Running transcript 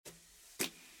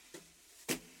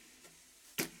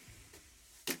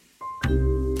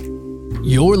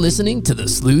You're listening to the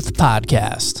Sleuth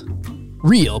Podcast.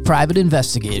 Real private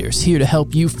investigators here to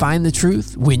help you find the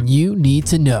truth when you need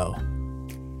to know.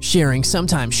 Sharing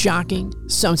sometimes shocking,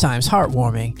 sometimes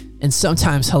heartwarming, and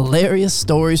sometimes hilarious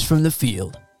stories from the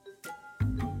field.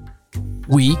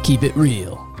 We keep it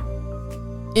real.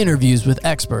 Interviews with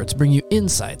experts bring you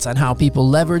insights on how people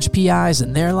leverage PIs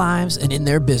in their lives and in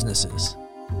their businesses.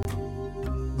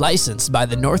 Licensed by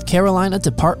the North Carolina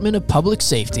Department of Public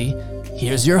Safety,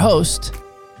 here's your host,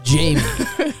 Jamie.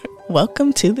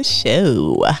 Welcome to the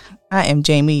show. I am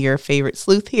Jamie, your favorite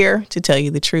sleuth, here to tell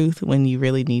you the truth when you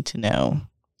really need to know.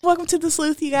 Welcome to the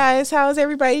Sleuth, you guys. How is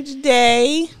everybody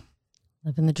today?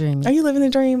 Living the dream. Are you living the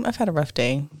dream? I've had a rough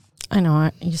day. I know.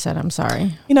 You said I'm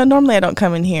sorry. You know, normally I don't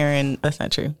come in here, and that's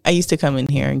not true. I used to come in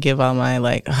here and give all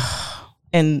my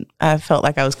and I felt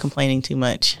like I was complaining too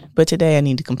much. But today I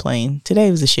need to complain.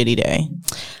 Today was a shitty day.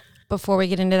 Before we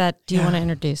get into that, do you want to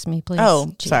introduce me, please?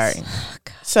 Oh, Jeez. sorry.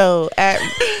 So at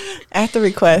the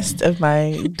request of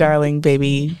my darling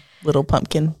baby little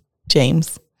pumpkin,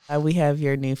 James, we have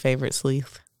your new favorite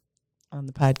sleuth on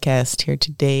the podcast here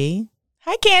today.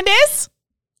 Hi, Candace.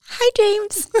 Hi,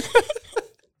 James.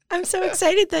 I'm so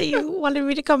excited that you wanted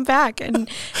me to come back. And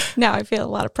now I feel a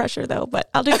lot of pressure, though. But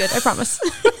I'll do good. I promise.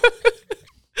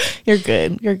 You're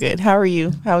good. You're good. How are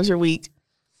you? How was your week?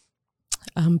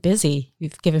 I'm busy.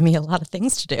 You've given me a lot of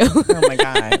things to do. Oh, my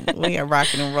God. We are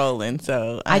rocking and rolling.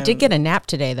 So I did get a nap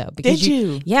today, though. Because did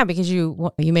you? Yeah, because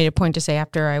you made a point to say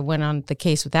after I went on the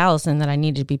case with Allison that I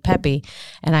needed to be peppy.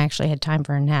 And I actually had time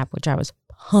for a nap, which I was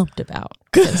pumped about.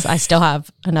 Because I still have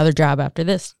another job after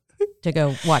this to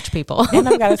go watch people. And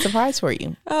I've got a surprise for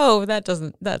you. Oh,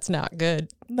 that's not good.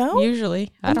 No?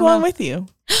 Usually. I'm going with you.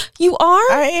 You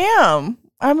are? I am.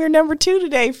 I'm your number 2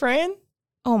 today, friend.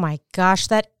 Oh my gosh,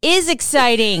 that is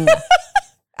exciting.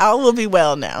 All will be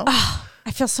well now. Oh, I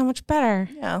feel so much better.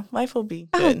 Yeah, life will be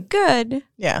good. Oh, good.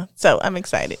 Yeah, so I'm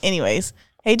excited. Anyways,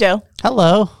 hey, Joe.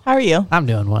 Hello. How are you? I'm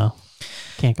doing well.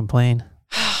 Can't complain.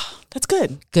 That's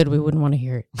good. Good, we wouldn't want to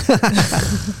hear it.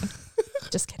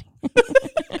 Just kidding.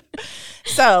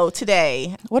 So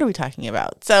today, what are we talking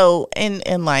about? So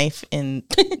in life, in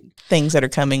things that are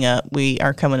coming up, we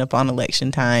are coming up on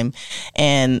election time.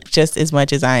 And just as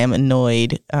much as I am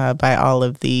annoyed by all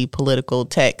of the political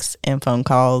texts and phone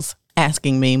calls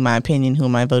asking me my opinion, who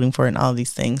am I voting for, and all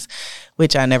these things,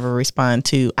 which I never respond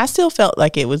to, I still felt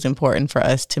like it was important for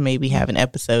us to maybe have an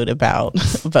episode about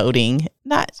voting,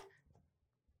 not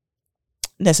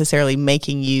necessarily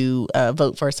making you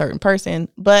vote for a certain person,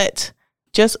 but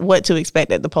just what to expect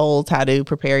at the polls, how to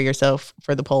prepare yourself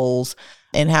for the polls,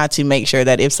 and how to make sure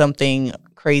that if something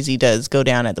crazy does go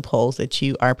down at the polls, that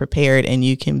you are prepared and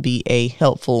you can be a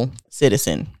helpful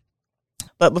citizen.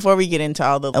 But before we get into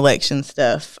all the election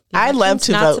stuff, I love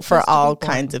to vote for all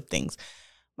kinds of things.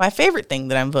 My favorite thing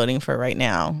that I'm voting for right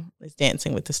now is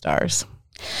Dancing with the Stars.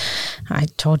 I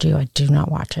told you I do not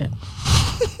watch it.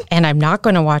 And I'm not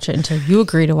going to watch it until you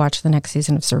agree to watch the next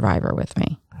season of Survivor with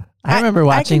me. I remember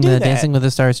watching the Dancing with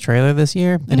the Stars trailer this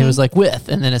year, and it was like with,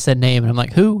 and then it said name, and I'm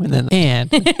like, who? And then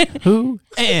who?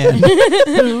 And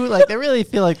who? Like, they really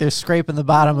feel like they're scraping the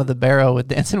bottom of the barrel with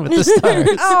Dancing with the Stars.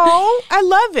 Oh, I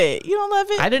love it. You don't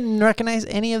love it? I didn't recognize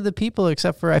any of the people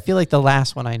except for, I feel like, the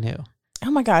last one I knew.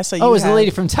 Oh, my gosh. So it was the lady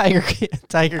from Tiger King.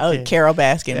 Carol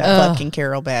Baskin. Fucking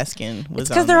Carol Baskin was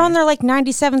because they're on their,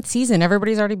 97th season.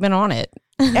 Everybody's already been on it.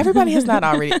 Everybody has not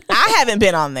already. I haven't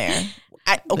been on there.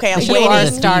 I'm waiting.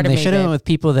 They should have been with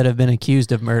people that have been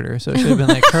accused of murder. So it should have been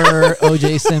like her,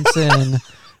 O.J. Simpson,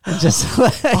 and just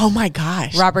oh my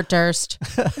gosh, Robert Durst,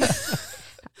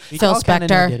 Phil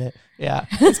Spector. Did it. Yeah,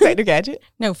 Inspector Gadget.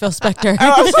 No, Phil Spector.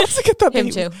 I was supposed to get that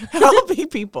him too. All be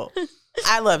people.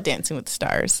 I love Dancing with the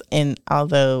Stars, and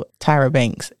although Tyra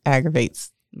Banks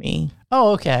aggravates me,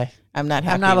 oh okay, I'm not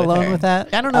happy. I'm not with alone her. with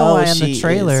that. I don't know why in the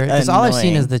trailer, because all I've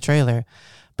seen is the trailer.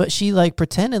 But she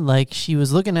pretended like she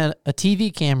was looking at a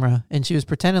TV camera, and she was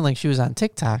pretending like she was on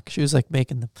TikTok. She was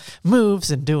making the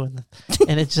moves and doing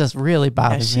and it just really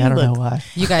bothers me. I don't know why.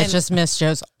 You guys just missed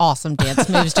Joe's awesome dance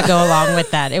moves to go along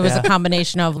with that. It was a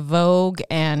combination of Vogue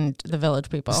and the Village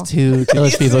People. It's two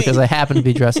Village People because I happen to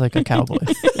be dressed like a cowboy.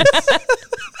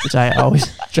 Which I always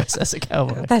dress as a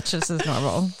cowboy. That's just as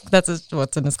normal. That's just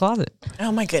what's in his closet.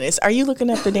 Oh my goodness. Are you looking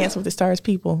up the Dance with the Stars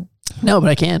people? No, but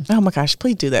I can. Oh my gosh,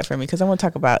 please do that for me because I want to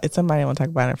talk about it's somebody I want to talk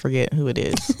about and forget who it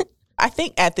is. I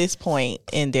think at this point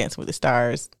in Dance with the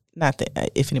Stars, not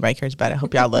that if anybody cares about it, I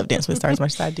hope y'all love Dance with the Stars as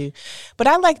much as I do. But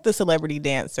I like the celebrity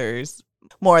dancers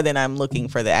more than I'm looking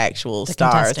for the actual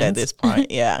stars at this point.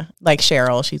 Yeah. Like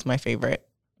Cheryl, she's my favorite.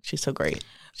 She's so great.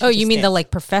 You mean the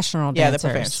professional dancers? Yeah,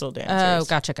 the professional dancers. Oh,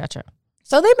 gotcha.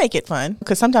 So they make it fun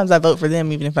because sometimes I vote for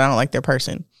them even if I don't like their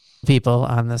person. People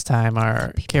on this time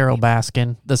are Carol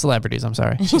Baskin, the celebrities, I'm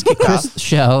sorry. She's kicked off.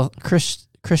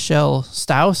 Chriselle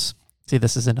Staus. See,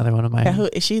 this is another one of my... Yeah, who,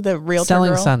 is she the realtor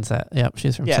Selling girl? Sunset. Yep,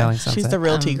 she's from Selling Sunset. She's the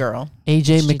realty girl.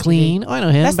 AJ McLean. Oh, I know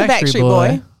him. That's the Backstreet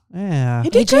Boy. Yeah. He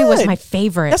did AJ was good. my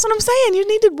favorite. That's what I'm saying. You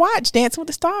need to watch Dancing with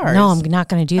the Stars. No, I'm not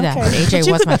going to do that. Okay. But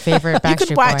AJ was my favorite Backstreet You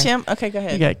could watch Boy. him. Okay, go You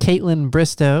ahead. got Caitlin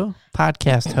Bristow,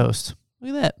 podcast host.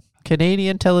 Look at that.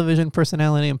 Canadian television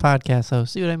personality and podcast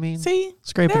host. See what I mean? See?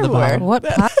 Scraping the Everywhere. bottom.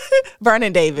 What?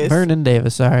 Vernon Davis. Vernon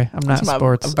Davis, sorry. I'm not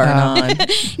sports. Vernon.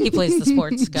 He plays the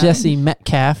sports guy. Jesse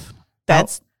Metcalf.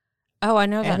 That's Oh, I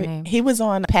know that name. He was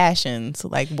on Passions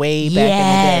like way back in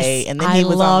Yes, the day, and then I he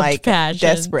was on loved like Passions.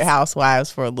 Desperate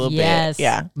Housewives for a little Yes. bit.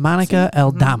 Yeah. Monica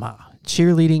Eldama,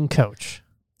 cheerleading coach.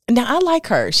 Now I like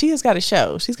her. She has got a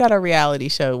show. She's got a reality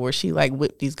show where she like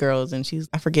whipped these girls, and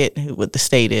I forget what the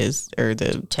state is or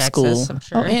the Texas, school. I'm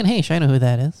sure. Oh, Anne Heche. I know who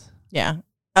that is. Yeah.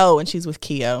 Oh, and she's with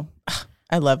Keo.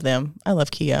 I love them. I love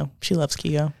Keo. She loves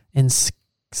Keo. And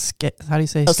how do you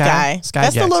say? Oh, Sky. That's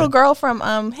Jackson. the little girl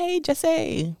from Hey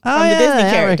Jesse Oh, from yeah, the Disney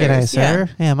I characters. recognize her.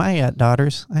 Yeah, I got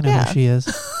daughters. I know Yeah. who she is.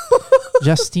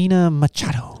 Justina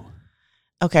Machado.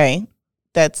 Okay.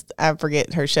 I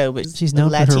forget her show, but She's known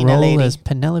for her Latina role lady. as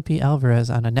Penelope Alvarez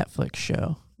on a Netflix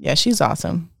show. Yeah, she's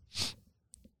awesome.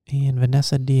 And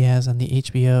Vanessa Diaz on the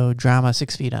HBO drama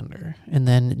 6 Feet Under. And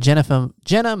then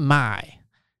Jenna Mai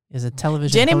is a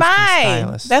television Jenny host and Mai.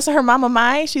 stylist. That's her mama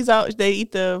Mai. They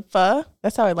eat the pho.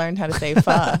 That's how I learned how to say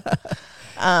pho.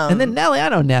 And then Nelly. I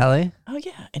know Nelly. Oh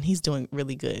yeah, and he's doing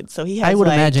really good. So he has. I would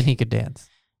like- imagine he could dance.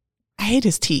 I hate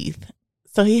his teeth.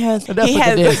 So he has. Enough he with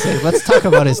has. the dancing. Let's talk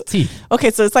about his teeth.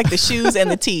 Okay, so it's like the shoes and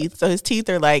the teeth. So his teeth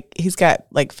are like he's got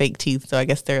like fake teeth. So I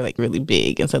guess they're like really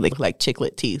big, and so they look like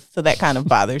chiclet teeth. So that kind of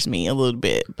bothers me a little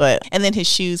bit. And then his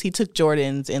shoes, he took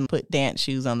Jordans and put dance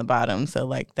shoes on the bottom. So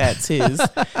like that's his.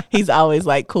 He's always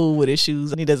like cool with his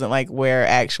shoes, and he doesn't like wear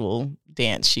actual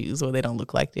dance shoes, or they don't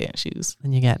look like dance shoes.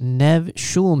 And you got Nev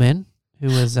Schulman, who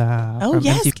was Oh from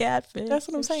yes, MTV. Catfish. that's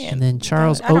what I'm saying. And then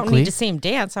Charles I don't Oakley. need to see him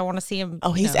dance. I want to see him.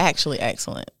 Oh, he's you know. actually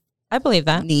excellent. I believe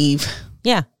that. Neve.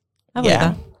 Yeah. I believe Yeah.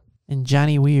 that. And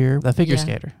Johnny Weir, the figure Yeah.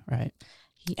 skater, right?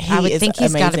 I would is think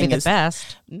he's got to be amazing the as-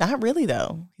 best. Not really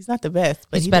though. He's not the best,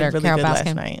 but He's he better. did really Carol good last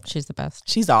Baskin. night. She's the best.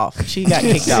 She's off. She got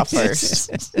kicked off first.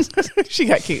 She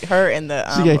got kicked. Her and the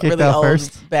She got kicked really off old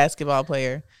first? basketball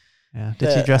player. Yeah.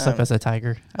 Did she dress up um, as a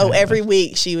tiger? Oh, every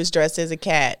week she was dressed as a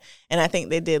cat, and I think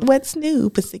they did "What's New,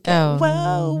 Pussycat." Oh,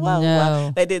 whoa, whoa, no.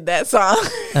 whoa! They did that song.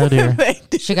 Oh, dear. They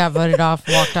did- She got voted off,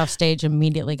 walked off stage,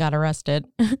 immediately got arrested.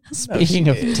 Speaking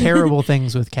of terrible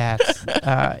things with cats,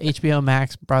 HBO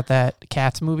Max brought that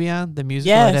Cats movie on, the musical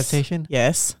Yes. adaptation.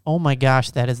 Yes. Oh my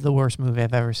gosh, that is the worst movie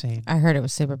I've ever seen. I heard it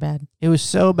was super bad. It was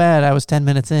so bad. I was 10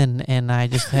 minutes in, and I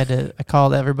just had to. I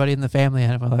called everybody in the family,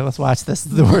 and I was like, "Let's watch this.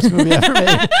 This is the worst movie ever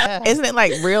made." Isn't it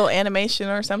like real animation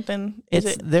or something? Is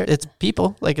It's it? there. It's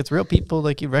people. Like it's real people.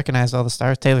 Like you recognize all the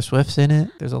stars. Taylor Swift's in it.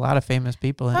 There's a lot of famous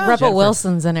people in it. Rebel Jennifer-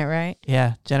 Wilson's in it, right?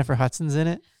 Yeah, Jennifer Hudson's in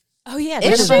it. Oh, yeah.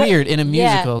 Which is weird in a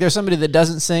Yeah. musical. There's somebody that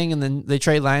doesn't sing, and then they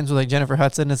trade lines with like Jennifer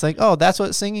Hudson. It's like, oh, that's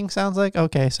what singing sounds like.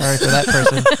 Okay, sorry for that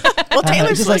person. Well, Taylor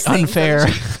just like Swift sings, unfair.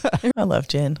 doesn't she? I love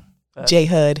Jen. J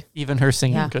Hud. Even her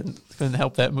singing Yeah. couldn't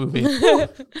help that movie.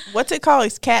 What's it called?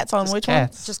 It's Cats on It's which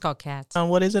Cats. It's just called Cats. one? On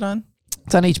what is it on?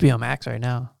 It's on HBO Max right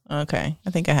now. Okay, I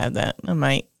think I have that. I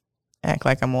might act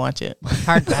like I'm gonna watch it.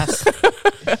 Hard pass.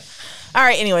 All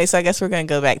right. Anyway, so I guess we're gonna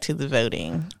go back to the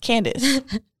voting. Candace,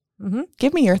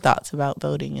 give me your thoughts about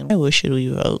voting and why should we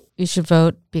vote? You should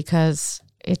vote because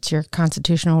it's your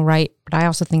constitutional right, but I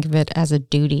also think of it as a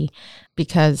duty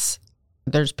because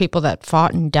there's people that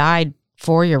fought and died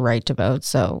for your right to vote,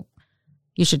 so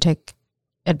you should take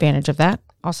advantage of that.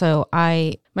 Also,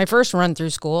 my first run through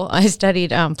school, I studied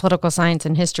political science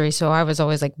and history, so I was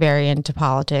always like very into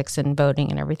politics and voting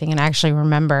and everything. And I actually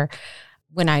remember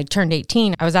when I turned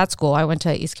 18, I was at school. I went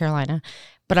to East Carolina,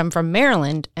 but I'm from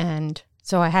Maryland, and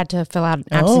so I had to fill out an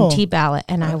absentee ballot,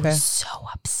 and I okay. was so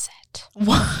upset.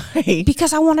 Why?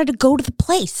 Because I wanted to go to the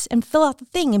place and fill out the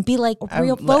thing and be like a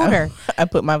real voter. I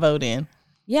put my vote in.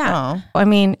 Yeah. Oh. I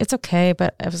mean, it's okay,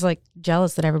 but I was like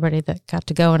jealous that everybody that got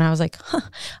to go, and I was like,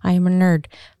 I am a nerd,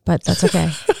 but that's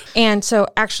okay. And so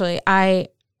actually, a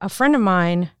friend of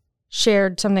mine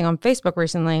shared something on Facebook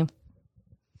recently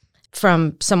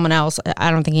from someone else.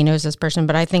 I don't think he knows this person,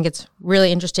 but I think it's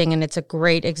really interesting, and it's a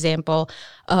great example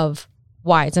of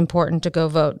why it's important to go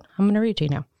vote. I'm going to read to you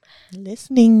now.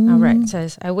 Listening. All right. It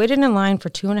says, I waited in line for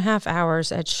 2.5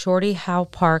 hours at Shorty Howe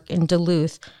Park in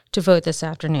Duluth to vote this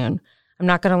afternoon. I'm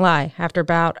not going to lie. After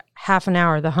about half an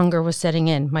hour, the hunger was setting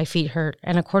in. My feet hurt.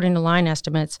 And according to line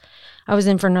estimates, I was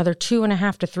in for another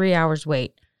 2.5 to 3 hours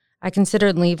wait. I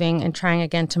considered leaving and trying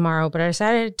again tomorrow, but I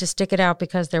decided to stick it out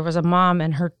because there was a mom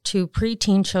and her 2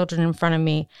 preteen children in front of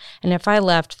me. And if I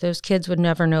left, those kids would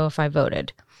never know if I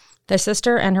voted. The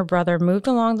sister and her brother moved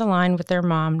along the line with their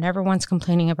mom, never once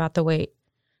complaining about the wait.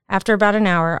 After about an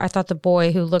hour, I thought the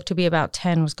boy, who looked to be about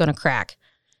 10, was going to crack.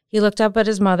 He looked up at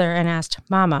his mother and asked,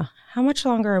 "Mama, how much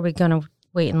longer are we going to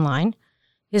wait in line?"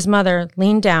 His mother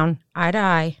leaned down, eye to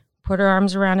eye, put her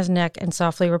arms around his neck, and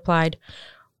softly replied,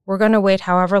 "We're going to wait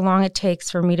however long it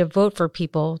takes for me to vote for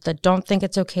people that don't think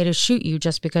it's okay to shoot you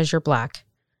just because you're black."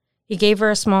 He gave her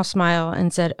a small smile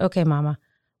and said, "Okay, Mama."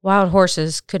 Wild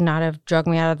horses could not have drugged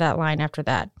me out of that line after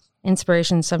that.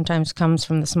 Inspiration sometimes comes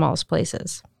from the smallest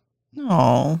places.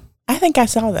 Oh, I think I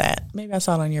saw that. Maybe I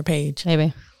saw it on your page.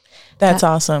 Maybe. That's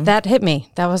awesome. That hit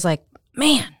me. That was like,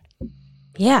 man,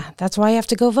 yeah, that's why you have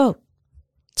to go vote.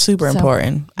 Super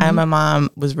important. My mom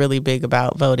was really big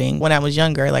about voting. When I was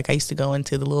younger, like I used to go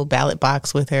into the little ballot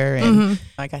box with her, and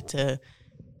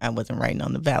I wasn't writing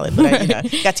on the ballot, but I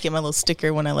got to get my little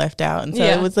sticker when I left out. And so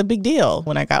it was a big deal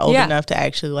when I got old enough to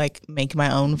actually like make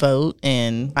my own vote.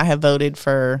 And I have voted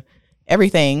for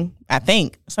everything. I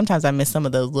think sometimes I miss some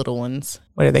of those little ones.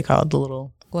 What are they called? The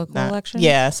little local elections?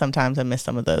 Yeah, sometimes I miss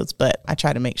some of those, but I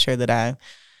try to make sure that I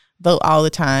vote all the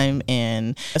time.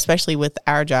 And especially with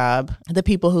our job, the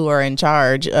people who are in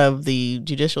charge of the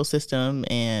judicial system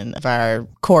and of our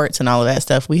courts and all of that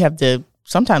stuff, we have to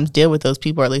sometimes deal with those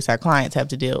people, or at least our clients have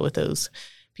to deal with those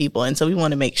people. And so we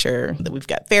want to make sure that we've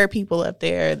got fair people up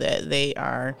there, that they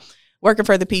are working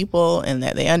for the people, and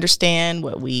that they understand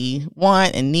what we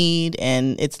want and need.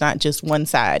 And it's not just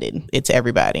one-sided, it's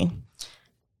everybody.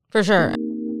 For sure.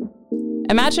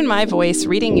 Imagine my voice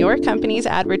reading your company's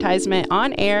advertisement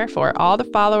on air for all the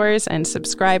followers and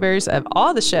subscribers of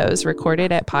all the shows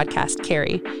recorded at Podcast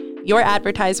Carry. Your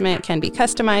advertisement can be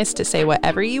customized to say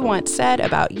whatever you want said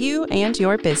about you and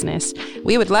your business.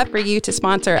 We would love for you to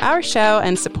sponsor our show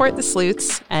and support the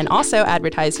sleuths, and also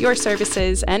advertise your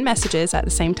services and messages at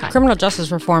the same time. Criminal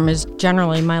justice reform is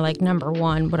generally my number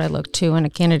one, what I look to in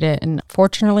a candidate. And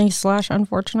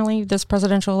fortunately/unfortunately, this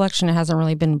presidential election, it hasn't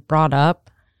really been brought up,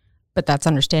 but that's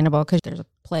understandable because there's a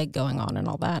plague going on and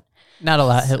all that. Not a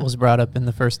lot was brought up in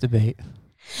the first debate.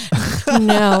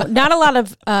 No, not a lot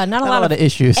of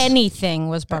issues. Anything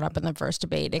was brought up in the first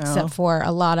debate, except for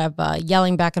a lot of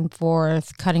yelling back and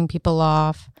forth, cutting people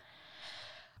off.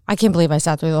 I can't believe I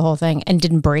sat through the whole thing and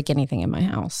didn't break anything in my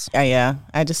house. Yeah.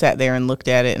 I just sat there and looked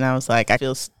at it, and I was like, I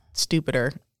feel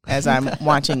stupider as I'm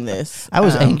watching this. I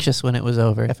was anxious when it was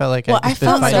over. I felt like I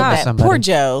felt so bad. Poor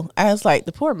Joe. I was like,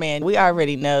 the poor man. We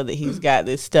already know that he's got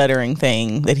this stuttering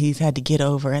thing that he's had to get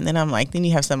over, and then I'm like, then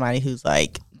you have somebody who's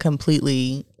like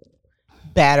completely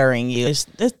battering you.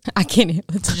 I can't.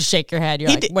 Let's just shake your head.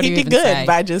 You're like, what do you even say? He did good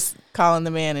by just calling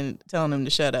the man and telling him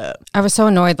to shut up. I was so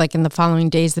annoyed. In the following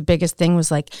days, the biggest thing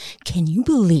was can you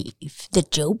believe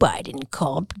that Joe Biden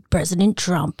called President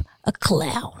Trump a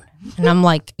clown? And I'm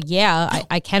like, yeah,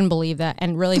 I can believe that.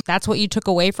 And really, that's what you took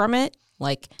away from it?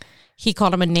 He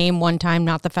called him a name one time,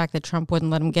 not the fact that Trump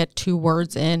wouldn't let him get 2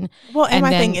 words in. Well, and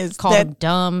my thing is called him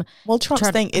dumb. Well,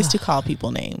 Trump's thing is to call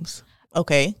people names.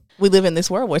 Okay. We live in this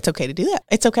world where it's okay to do that.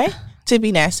 It's okay to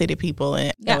be nasty to people.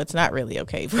 And no, it's not really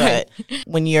okay. But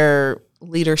when your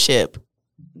leadership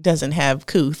doesn't have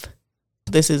couth,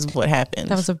 this is what happens.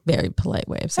 That was a very polite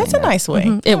way of saying That's a nice way.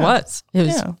 Mm-hmm. Yeah. It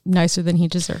was nicer than he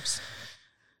deserves.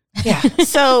 Yeah.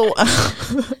 So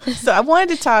I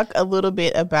wanted to talk a little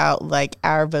bit about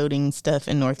our voting stuff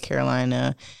in North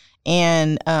Carolina,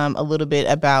 and a little bit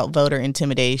about voter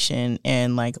intimidation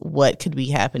and what could be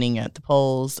happening at the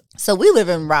polls. So we live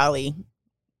in Raleigh,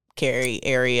 Cary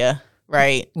area,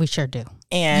 right? We sure do.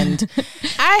 And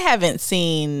I haven't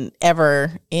seen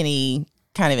ever any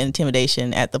kind of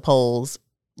intimidation at the polls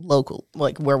local,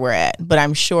 where we're at. But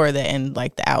I'm sure that in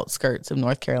the outskirts of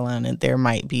North Carolina, there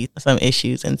might be some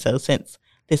issues. And so since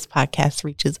this podcast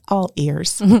reaches all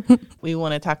ears, we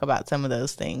want to talk about some of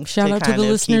those things. Shout out to the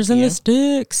listeners in the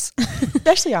sticks.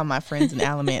 Especially all my friends in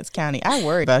Alamance County. I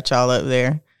worry about y'all up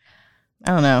there.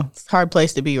 I don't know. It's a hard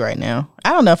place to be right now.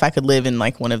 I don't know if I could live in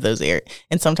one of those areas.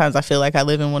 And sometimes I feel like I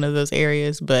live in one of those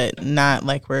areas, but not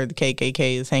where the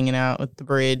KKK is hanging out with the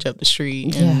bridge up the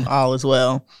street and all as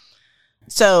well.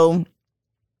 So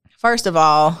first of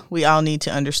all, we all need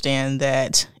to understand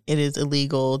that it is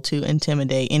illegal to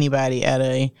intimidate anybody at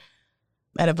a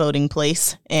voting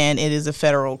place, and it is a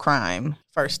federal crime.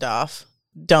 First off,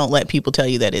 don't let people tell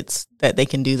you that they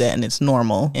can do that and it's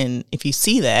normal. And if you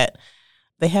see that,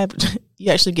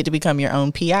 you actually get to become your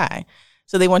own PI.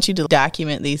 So they want you to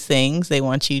document these things. They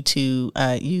want you to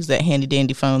use that handy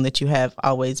dandy phone that you have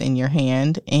always in your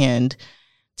hand and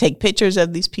take pictures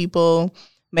of these people.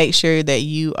 Make sure that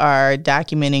you are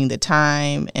documenting the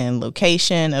time and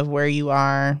location of where you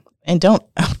are, and don't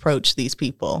approach these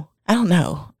people. I don't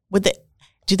know.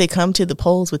 Do they come to the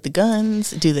polls with the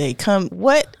guns? Do they come?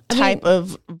 What type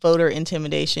of voter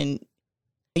intimidation?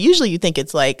 Usually you think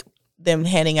it's like them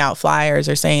handing out flyers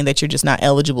or saying that you're just not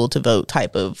eligible to vote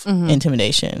type of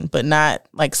intimidation, but not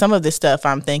like some of this stuff.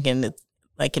 I'm thinking it's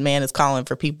like a man is calling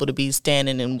for people to be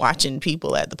standing and watching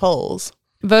people at the polls.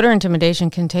 Voter intimidation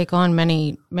can take on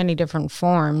many, many different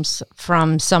forms,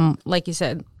 from some, like you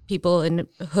said, people in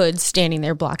hoods standing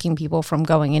there blocking people from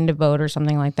going in to vote or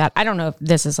something like that. I don't know if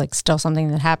this is like still something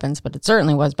that happens, but it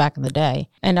certainly was back in the day.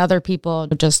 And other people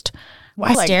just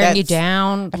staring you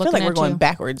down. I feel like we're going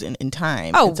backwards in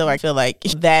time. Oh. And so I feel like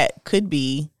that could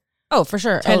be for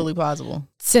sure. Totally plausible.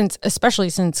 Especially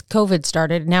since COVID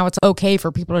started, now it's okay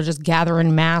for people to just gather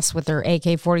in mass with their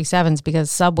AK-47s because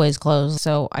Subway's closed.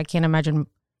 So I can't imagine,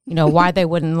 why they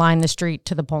wouldn't line the street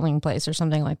to the polling place or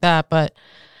something like that. But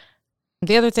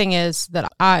the other thing is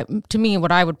that to me,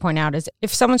 what I would point out is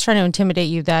if someone's trying to intimidate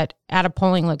you that at a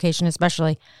polling location,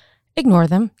 especially, ignore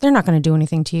them. They're not going to do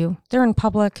anything to you. They're in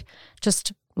public.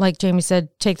 Just like Jamie said,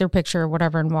 take their picture or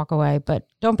whatever and walk away. But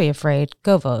don't be afraid.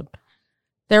 Go vote.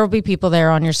 There will be people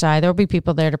there on your side. There will be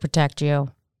people there to protect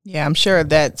you. Yeah, I'm sure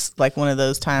that's like one of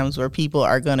those times where people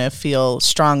are going to feel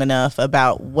strong enough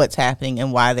about what's happening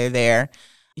and why they're there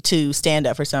to stand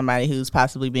up for somebody who's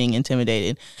possibly being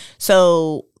intimidated.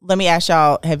 So let me ask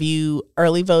y'all, have you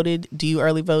early voted? Do you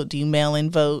early vote? Do you mail in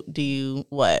vote? Do you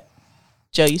what?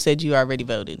 Joe, you said you already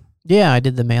voted. Yeah, I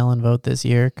did the mail-in vote this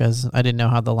year because I didn't know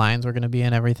how the lines were going to be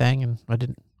and everything, and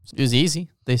it was easy.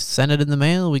 They sent it in the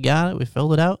mail. We got it. We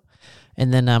filled it out.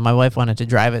 And then my wife wanted to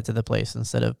drive it to the place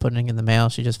instead of putting it in the mail.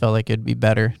 She just felt like it'd be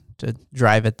better to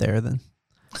drive it there than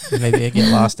maybe it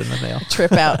get lost in the mail.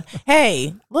 Trip out.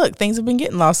 Hey, look, things have been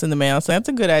getting lost in the mail, so that's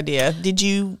a good idea. Did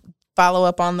you follow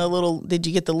up on did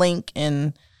you get the link?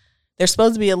 And there's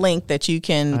supposed to be a link that you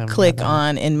can click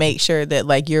on and make sure that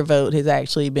like your vote has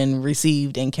actually been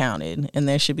received and counted. And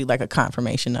there should be like a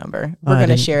confirmation number. We're going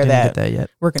to share that.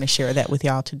 We're going to share that with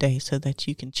y'all today so that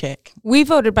you can check. We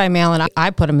voted by mail, and I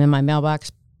put them in my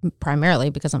mailbox primarily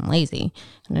because I'm lazy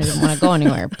and I didn't want to go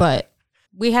anywhere. But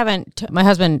we haven't, my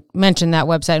husband mentioned that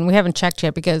website and we haven't checked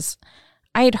yet because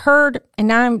I had heard, and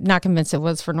now I'm not convinced it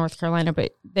was for North Carolina,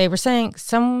 but they were saying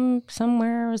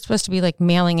somewhere it was supposed to be like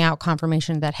mailing out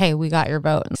confirmation that, hey, we got your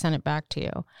vote and send it back to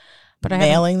you. But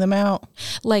mailing them out?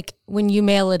 Like when you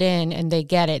mail it in and they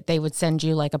get it, they would send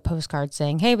you like a postcard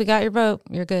saying, hey, we got your vote.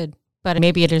 You're good. But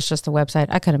maybe it is just the website.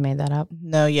 I could have made that up.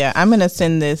 No, yeah. I'm going to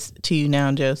send this to you now,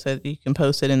 Joe, so that you can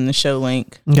post it in the show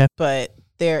link. Okay. But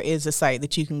there is a site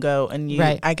that you can go and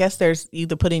right. I guess there's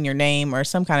either put in your name or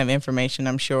some kind of information,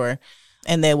 I'm sure.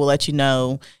 And they will let you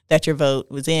know that your vote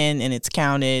was in and it's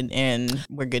counted and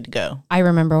we're good to go. I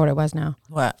remember what it was now.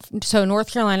 What? So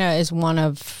North Carolina is one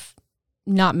of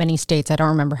not many states, I don't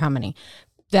remember how many,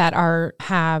 that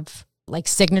have like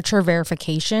signature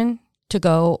verification to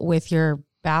go with your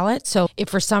ballot. So if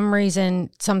for some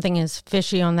reason something is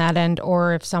fishy on that end,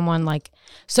 or if someone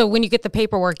so when you get the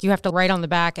paperwork, you have to write on the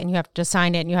back and you have to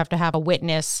sign it and you have to have a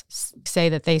witness say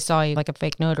that they saw you, like a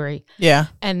fake notary. Yeah.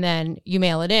 And then you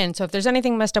mail it in. So if there's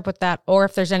anything messed up with that, or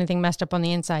if there's anything messed up on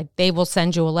the inside, they will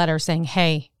send you a letter saying,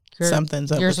 hey,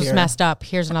 something's up yours was here. messed up.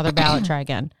 Here's another ballot. Try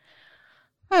again.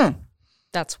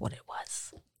 That's what it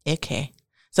was. Okay.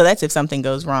 So that's if something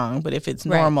goes wrong. But if it's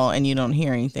normal and you don't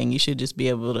hear anything, you should just be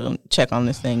able to check on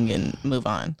this thing and move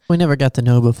on. We never got to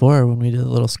know before when we did the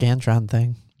little Scantron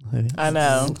thing. I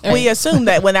know. We assume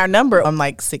that when our number, I'm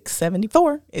like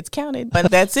 674, it's counted. But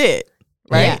that's it.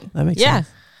 Right? Yeah. That makes sense.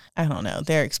 I don't know.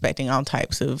 They're expecting all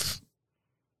types of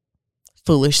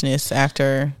foolishness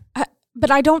after. But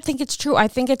I don't think it's true. I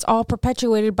think it's all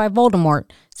perpetuated by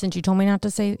Voldemort. Since you told me not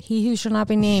to say he who shall not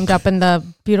be named up in my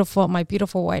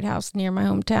beautiful White House near my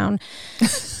hometown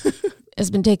has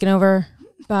been taken over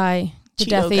by the Cheeto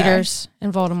Death Eaters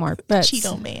and Voldemort. But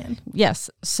Cheeto Man. Yes.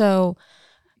 So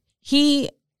he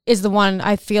is the one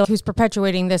I feel who's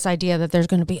perpetuating this idea that there's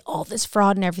going to be all this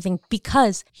fraud and everything,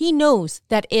 because he knows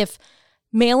that if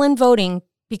mail-in voting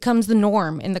becomes the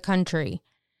norm in the country,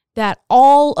 that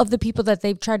all of the people that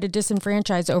they've tried to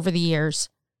disenfranchise over the years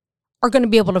are going to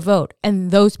be able to vote.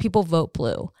 And those people vote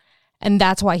blue. And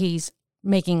that's why he's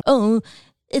making,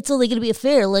 it's only going to be a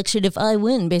fair election if I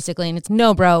win, basically. And it's,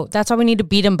 no, bro, that's why we need to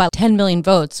beat him by 10 million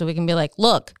votes. So we can be like,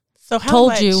 look, so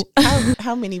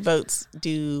how many votes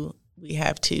do we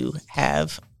have to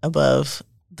have above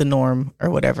the norm or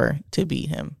whatever to beat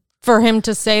him? for him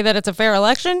to say that it's a fair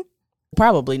election?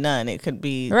 Probably none. It could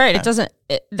be Right. It doesn't.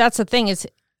 That's the thing is,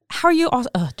 how are you also,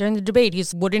 during the debate, he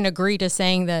wouldn't agree to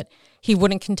saying that he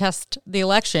wouldn't contest the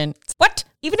election. What?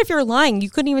 Even if you're lying, you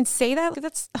couldn't even say that?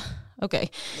 That's okay.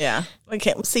 Yeah.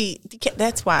 Okay. See,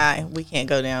 that's why we can't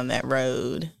go down that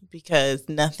road, because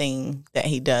nothing that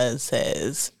he does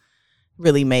says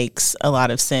really makes a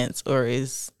lot of sense or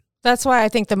is. That's why I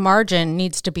think the margin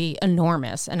needs to be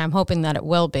enormous, and I'm hoping that it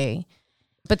will be.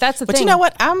 But that's the thing. But you know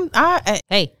what?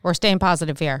 Hey, we're staying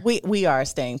positive here. We are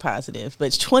staying positive,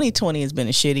 but 2020 has been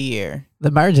a shitty year.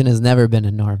 The margin has never been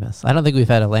enormous. I don't think we've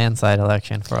had a landslide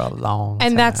election for a long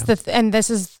time. And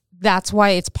that's why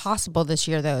it's possible this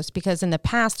year, though, is because in the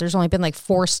past, there's only been like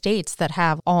 4 states that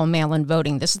have all mail-in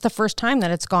voting. This is the first time that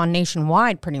it's gone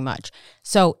nationwide, pretty much.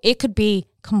 So it could be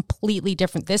completely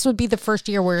different. This would be the first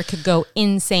year where it could go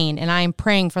insane, and I am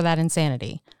praying for that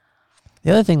insanity. The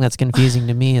other thing that's confusing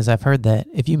to me is I've heard that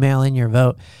if you mail in your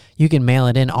vote, you can mail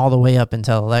it in all the way up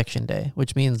until Election Day,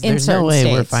 which means there's no way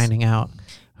we're finding out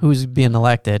who's being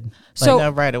elected. So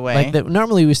right away.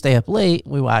 Normally we stay up late,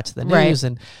 we watch the news, Right.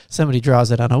 and somebody draws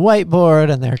it on a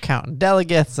whiteboard, and they're counting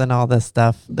delegates and all this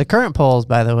stuff. The current polls,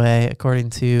 by the way,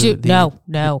 according to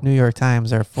No. New York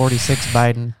Times, are 46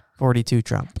 Biden, 42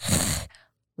 Trump.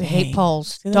 We hate Dang.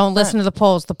 polls. See, Don't that's listen to the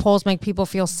polls. The polls make people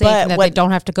feel safe But and that what- they don't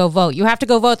have to go vote. You have to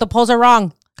go vote. The polls are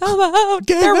wrong. Go vote.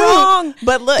 They're wrong.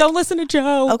 But look, Don't listen to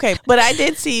Joe. okay, but I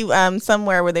did see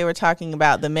somewhere where they were talking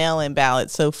about the mail-in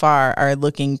ballots so far are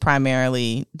looking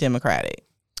primarily Democratic,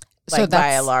 So like by a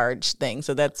that's- large thing.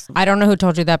 So that's I don't know who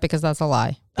told you that because that's a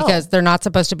lie. Oh. Because they're not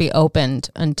supposed to be opened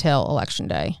until Election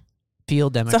Day. Feel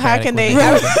so. Democratic. How can they?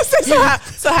 when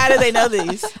so how do they know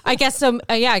these? I guess so.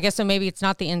 Yeah, I guess so. Maybe it's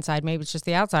not the inside. Maybe it's just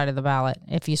the outside of the ballot.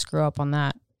 If you screw up on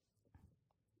that,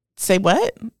 Say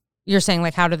what? you're saying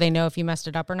like, how do they know if you messed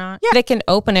it up or not? Yeah. They can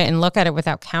open it and look at it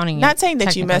without counting it. Not saying that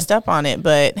you technically. messed up on it,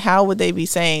 but how would they be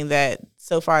saying that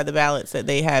so far the ballots that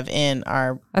they have in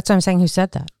are? That's what I'm saying. Who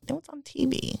said that? It was on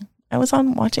TV. I was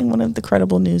on watching one of the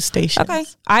credible news stations. Okay,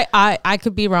 I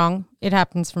could be wrong. It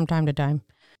happens from time to time.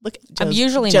 Look, I'm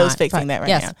usually Joe's not, fixing but that right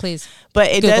yes, now. please.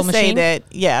 But it Google does say machine? that,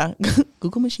 yeah.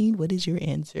 Google machine, what is your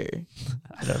answer?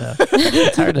 I don't know.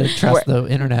 It's hard to trust the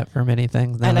internet for many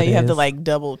things nowadays. I know you have to like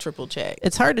double, triple check.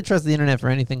 It's hard to trust the internet for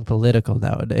anything political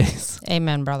nowadays.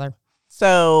 Amen, brother.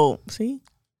 So, see?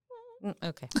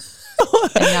 Okay.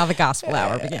 And now the gospel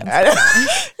hour begins.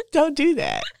 Don't do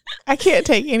that. I can't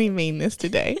take any meanness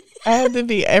today. I have to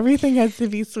be, everything has to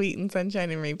be sweet and sunshine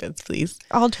and rainbows, please,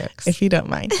 All jokes. if you don't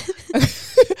mind.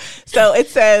 So it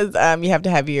says you have to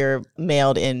have your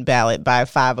mailed in ballot by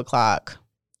 5 o'clock.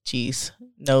 Geez,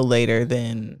 no later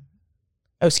than,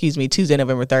 Tuesday,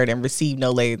 November 3rd, and receive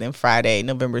no later than Friday,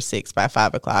 November 6th by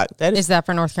 5 o'clock. That is, Is that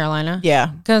for North Carolina? yeah.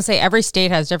 I'm going to say every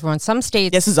state has different ones. Some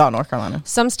states, This is all North Carolina.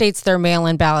 some states, their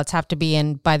mail-in ballots have to be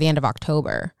in by the end of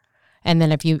October. And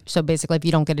then if you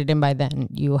don't get it in by then,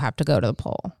 you have to go to the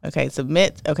poll. Okay,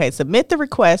 submit the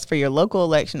request for your local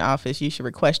election office. You should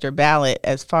request your ballot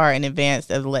as far in advance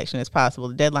of the election as possible.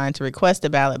 The deadline to request a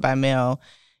ballot by mail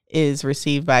is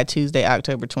received by Tuesday,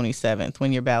 October 27th.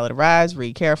 When your ballot arrives,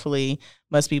 read carefully.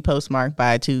 Must be postmarked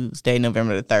by Tuesday,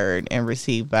 November the 3rd, and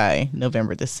received by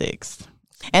November the 6th.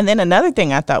 And then another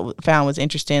thing I found was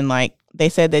interesting, like they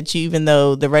said that even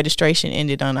though the registration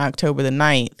ended on October the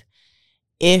 9th,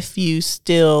 if you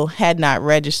still had not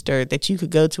registered, that you could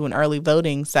go to an early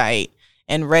voting site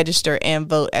and register and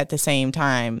vote at the same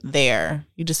time there.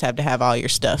 You just have to have all your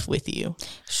stuff with you.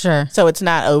 Sure. So it's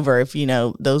not over if,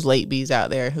 those late bees out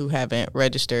there who haven't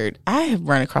registered. I have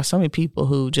run across so many people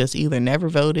who just either never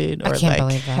voted or I can't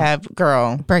believe that.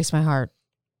 girl, Breaks my heart.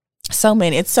 so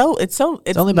many. It's It's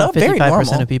only about very 55%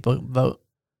 normal. of people vote.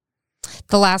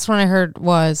 The last one I heard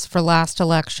was for last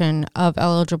election of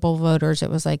eligible voters.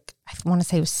 It was like, I want to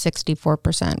say it was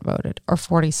 64% voted or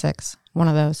 46, one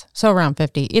of those. So around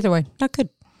 50. Either way, not good.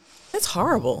 That's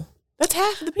horrible. That's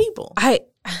half of the people. I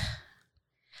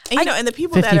And the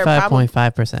people that are probably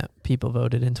 55.5% people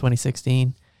voted in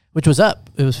 2016, which was up.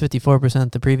 It was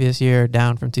 54% the previous year,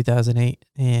 down from 2008,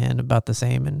 and about the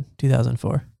same in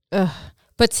 2004.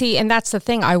 But see, and that's the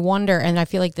thing. I wonder, and I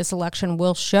feel like this election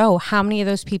will show how many of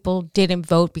those people didn't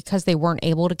vote because they weren't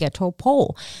able to get to a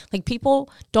poll. Like,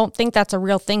 people don't think that's a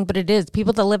real thing, but it is.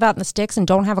 People that live out in the sticks and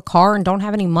don't have a car and don't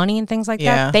have any money and things like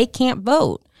Yeah. that, they can't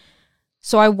vote.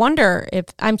 So I wonder if,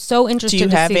 I'm so Do interested you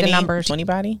to have see any? the numbers.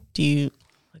 Anybody?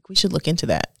 We should look into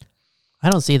that. I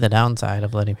don't see the downside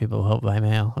of letting people vote by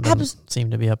mail. It doesn't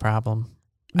seem to be a problem.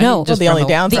 No. Just the from only a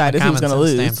downside is who's common going to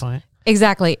sense lose. standpoint.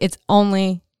 Exactly. It's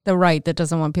only the right that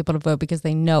doesn't want people to vote because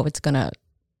they know it's gonna,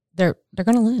 they're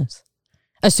gonna lose,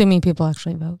 assuming people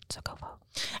actually vote. So go vote.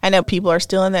 I know people are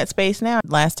still in that space now.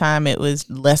 Last time it was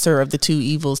lesser of the two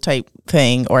evils type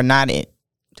thing, or not it.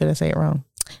 Did I say it wrong?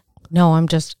 No,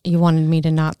 you wanted me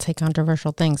to not say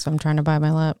controversial things, so I'm trying to buy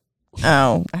my lip.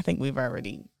 Oh, I think we've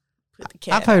already put the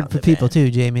cat I've heard out the people bag. too,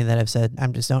 Jamie, that have said,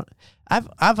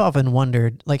 I've often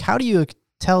wondered, like, how do you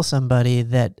tell somebody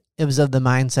that it was of the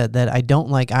mindset that I don't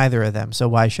like either of them, so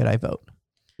why should I vote?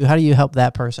 How do you help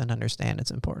that person understand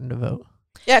it's important to vote?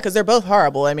 Yeah, because they're both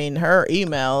horrible. I mean, her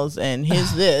emails and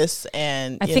his this,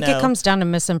 and I think it comes down to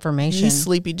misinformation. he's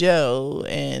Sleepy Joe,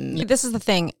 and This is the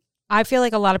thing. I feel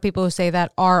like a lot of people who say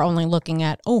that are only looking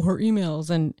at, her emails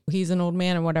and he's an old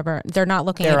man and whatever. They're not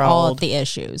looking at all of the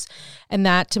issues. And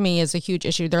that to me is a huge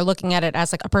issue. They're looking at it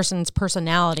as like a person's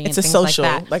personality it's and a things social,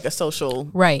 like that. like a social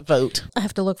Right. vote. I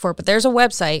have to look for it, but there's a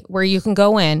website where you can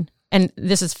go in, and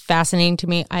this is fascinating to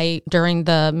me. During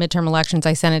the midterm elections,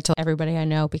 I sent it to everybody I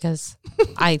know because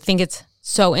I think it's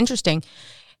so interesting.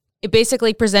 It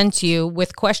basically presents you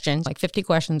with questions, like 50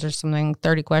 questions or something,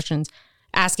 30 questions,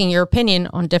 asking your opinion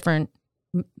on different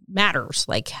matters.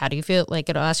 Like, how do you feel? Like,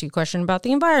 it'll ask you a question about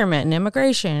the environment and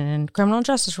immigration and criminal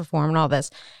justice reform and all this.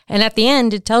 And at the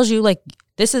end, it tells you, like,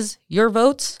 this is your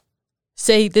votes.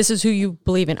 Say this is who you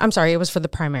believe in. I'm sorry, it was for the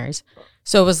primaries.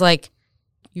 So it was like,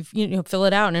 you fill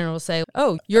it out and it will say,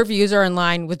 your views are in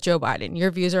line with Joe Biden.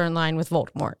 Your views are in line with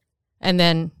Voldemort. And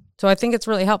then, so I think it's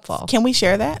really helpful. Can we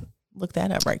share that? Look that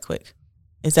up right quick.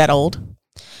 Is that old?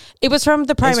 It was from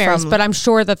the primaries, but I'm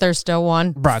sure that there's still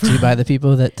one. Brought to you by the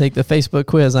people that take the Facebook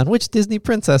quiz on which Disney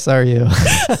princess are you?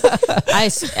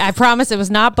 I promise it was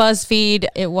not BuzzFeed.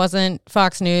 It wasn't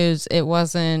Fox News. It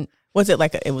wasn't. Was it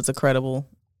like it was a credible?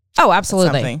 Oh,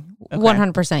 absolutely. Something? Okay.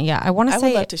 100%. Yeah. I want to say. I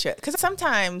would love to share, because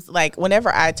sometimes, like,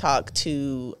 whenever I talk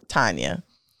to Tanya,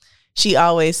 she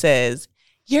always says,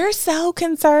 "You're so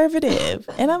conservative,"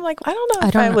 and I'm like, I don't know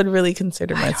if I would really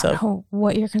consider myself. I don't know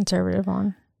what you're conservative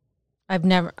on. I've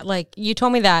never, like, you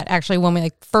told me that actually when we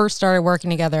first started working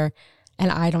together, and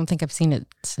I don't think I've seen it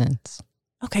since.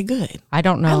 Okay, good. I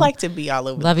don't know. I like to be all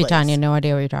over. Love the you, place. Tanya. No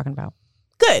idea what you're talking about.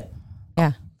 Good.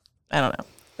 Yeah. I don't know.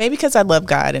 Maybe because I love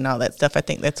God and all that stuff. I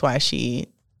think that's why she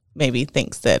maybe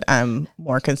thinks that I'm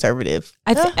more conservative.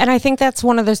 And I think that's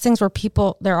one of those things where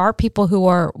there are people who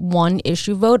are one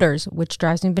issue voters, which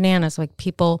drives me bananas. Like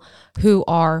people who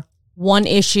are one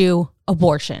issue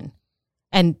abortion.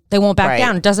 And they won't back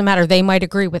down. It doesn't matter. They might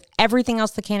agree with everything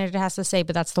else the candidate has to say,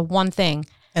 but that's the one thing.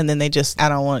 And then they just,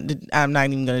 I'm not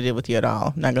even going to deal with you at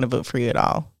all. I'm not going to vote for you at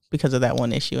all because of that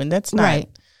one issue. And that's not. Right.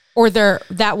 Or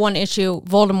that one issue,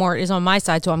 Voldemort is on my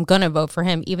side, so I'm going to vote for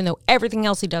him, even though everything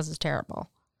else he does is terrible.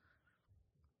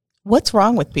 What's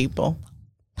wrong with people?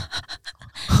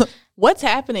 What's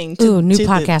happening? New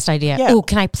podcast idea. Yeah. Ooh,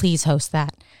 can I please host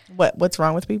that? What's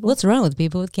wrong with people? What's wrong with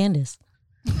people with Candace?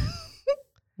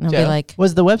 And I'll be like,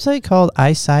 was the website called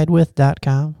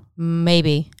isidewith.com?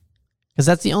 Maybe. Because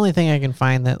that's the only thing I can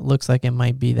find that looks like it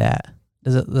might be that.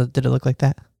 Did it look like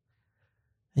that?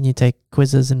 And you take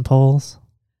quizzes and polls?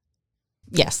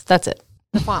 Yes, that's it.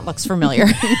 The font looks familiar.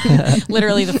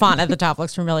 Literally, the font at the top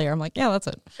looks familiar. I'm like, yeah, that's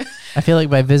it. I feel like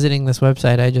by visiting this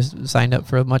website, I just signed up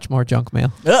for a much more junk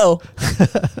mail. Uh-oh.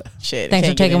 Shit. Thanks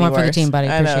for taking one for the team, buddy.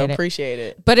 Appreciate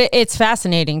it. But it's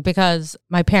fascinating because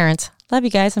my parents, love you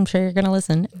guys. I'm sure you're going to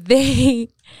listen. They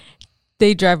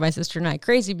drive my sister and I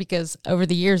crazy because over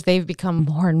the years, they've become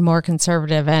more and more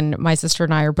conservative. And my sister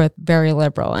and I are both very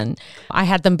liberal. And I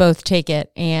had them both take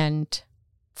it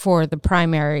for the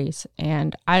primaries.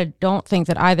 And I don't think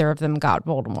that either of them got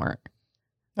Voldemort.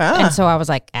 And so I was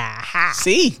like, aha.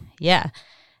 See? Yeah.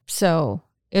 So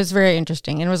it was very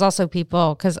interesting. And it was also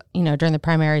people, because, during the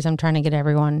primaries, I'm trying to get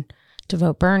everyone to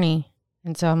vote Bernie.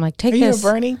 And so I'm like, take this.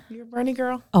 Are you a Bernie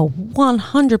girl? Oh,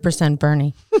 100%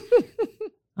 Bernie.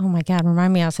 Oh my God.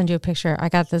 Remind me, I'll send you a picture. I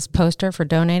got this poster for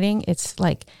donating. It's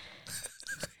like,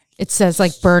 it says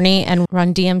like Bernie and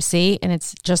Run DMC, and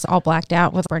it's just all blacked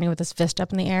out with Bernie with his fist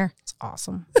up in the air. It's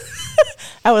awesome.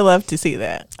 I would love to see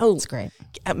that. Oh, it's great.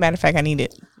 Matter of fact, I need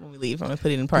it when we leave. I'm going to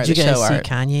put it in part Did of the you show guys see art.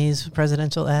 Kanye's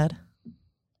presidential ad?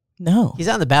 No. He's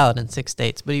on the ballot in 6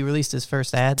 states, but he released his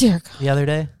first ad Dear God. the other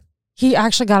day. He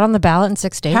actually got on the ballot in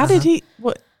 6 states. How did he?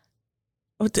 What?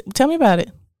 Tell me about it.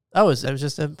 Oh, it was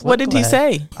just a. What did he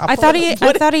say? I thought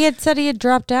he had said he had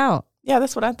dropped out. Yeah,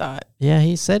 that's what I thought. Yeah,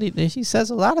 he said he says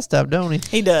a lot of stuff, don't he?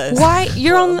 He does. Why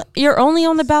you're only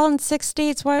on the ballot in 6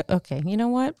 states? Why? Okay, you know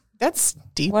what? That's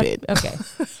What? stupid. Okay,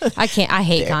 I can't. I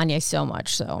hate Kanye so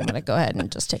much, so I'm gonna go ahead and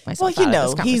just take myself. Well, out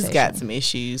of this he's got conversation. some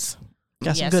issues.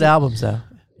 Got some Yes, good albums though.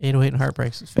 808 and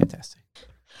Heartbreaks is fantastic.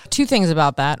 2 things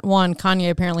about that. One, Kanye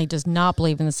apparently does not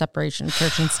believe in the separation of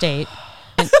church and state.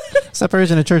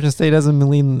 Separation of church and state doesn't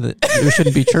mean that there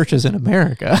shouldn't be churches in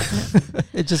America.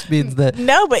 It just means that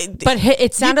No, but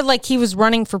it sounded like he was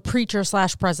running for preacher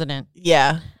 / president.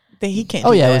 yeah, that he can't.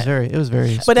 Oh do yeah, that. it was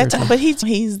very. But that's spiritual. but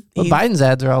he's But Biden's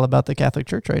ads are all about the Catholic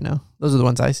Church right now. Those are the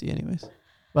ones I see, anyways.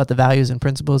 About the values and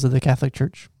principles of the Catholic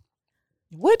Church.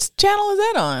 What channel is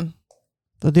that on?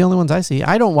 They're the only ones I see.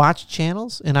 I don't watch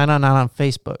channels, and I'm not on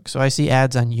Facebook, so I see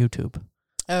ads on YouTube.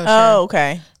 Oh,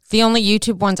 okay. The only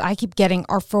YouTube ones I keep getting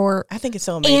are for I think it's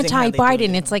so amazing. how they do anti-Biden.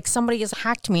 it. It's like somebody has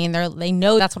hacked me, and they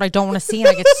know that's what I don't want to see, and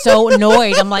I get so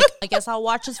annoyed. I'm like, I guess I'll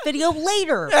watch this video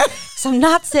later. So I'm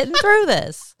not sitting through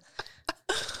this.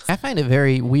 I find it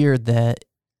very weird that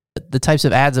the types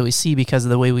of ads that we see because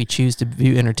of the way we choose to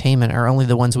view entertainment are only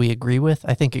the ones we agree with.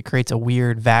 I think it creates a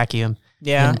weird vacuum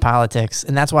in politics.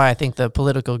 And that's why I think the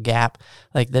political gap,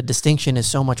 like the distinction is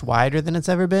so much wider than it's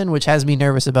ever been, which has me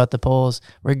nervous about the polls,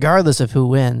 regardless of who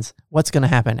wins, what's going to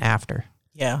happen after.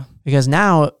 Yeah. Because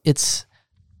now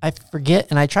I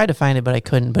forget, and I tried to find it, but I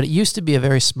couldn't. But it used to be a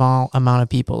very small amount of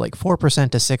people, like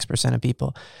 4% to 6% of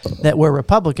people that were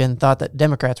Republican thought that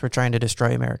Democrats were trying to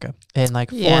destroy America. And like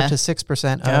 4 to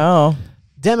 6% of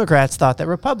Democrats thought that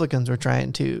Republicans were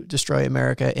trying to destroy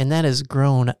America. And that has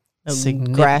grown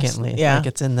significantly. Yeah. Like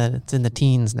it's in the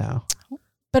teens now.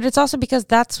 But it's also because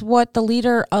that's what the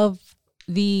leader of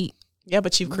the Yeah,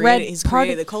 but he's Party-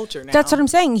 created the culture now. That's what I'm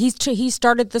saying. He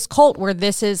started this cult where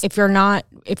this is if you're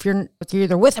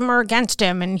either with him or against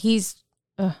him, and he's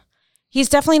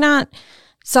definitely not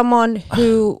someone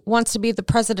who wants to be the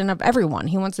president of everyone.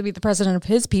 He wants to be the president of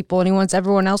his people, and he wants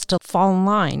everyone else to fall in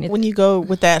line. When you go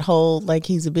with that whole like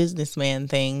he's a businessman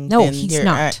thing, No, then he's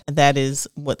not. That is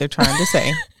what they're trying to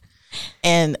say.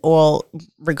 And well,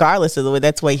 regardless of the way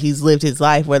that's the way he's lived his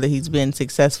life, whether he's been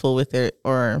successful with it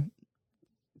or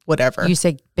whatever. You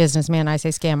say businessman, I say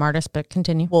scam artist, but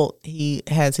continue. Well, he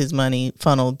has his money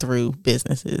funneled through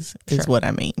businesses, is what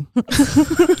I mean.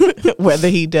 Whether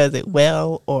he does it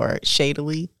well or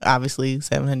shadily, obviously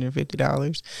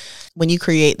 $750. When you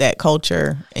create that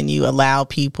culture and you allow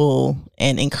people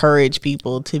and encourage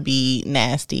people to be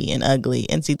nasty and ugly,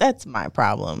 and see, that's my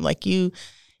problem. Like you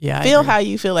feel how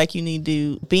you feel like you need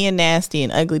to, being nasty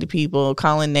and ugly to people,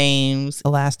 calling names.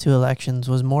 The last 2 elections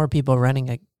was more people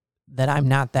running that I'm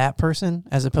not that person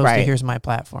as opposed to here's my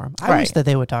platform. I wish that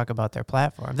they would talk about their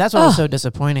platform. That's what was so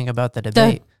disappointing about the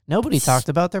debate. Nobody talked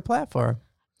about their platform.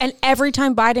 And every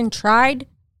time Biden tried,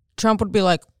 Trump would be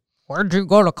like, where'd you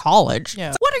go to college?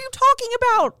 Yeah. What are you talking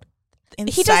about?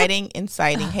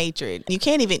 Inciting hatred. You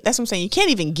can't even, that's what I'm saying, you can't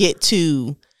even get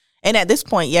to, and at this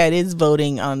point, it is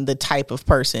voting on the type of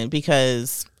person,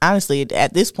 because honestly,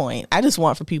 at this point, I just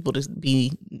want for people to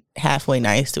be halfway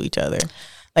nice to each other.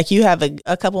 Like you have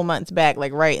a couple months back,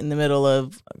 like right in the middle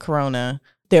of Corona,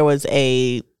 there was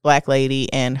a Black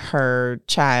lady and her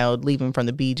child leaving from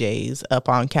the BJ's up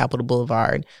on Capitol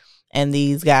Boulevard. And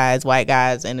these guys, white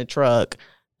guys in a truck,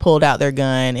 pulled out their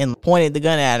gun and pointed the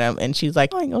gun at him. And she's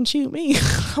like, "Oh, ain't gonna shoot me."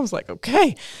 I was like,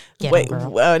 okay,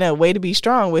 way to be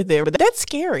strong with it. But that's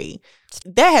scary.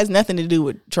 That has nothing to do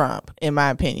with Trump, in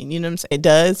my opinion. You know what I'm saying? It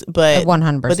does, but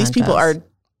 100%. But these people are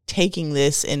taking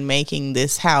this and making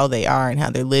this how they are and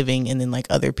how they're living, and then like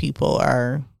other people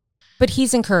are. But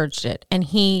he's encouraged it, and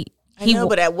I know,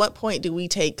 but at what point do we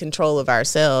take control of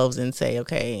ourselves and say,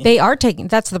 okay? They are taking,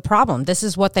 that's the problem. This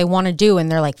is what they want to do,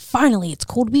 and they're like, finally, it's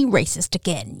cool to be racist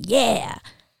again. Yeah.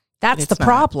 That's the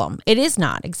problem. It is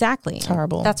not, exactly. It's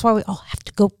horrible. That's why we all have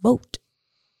to go vote.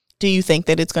 Do you think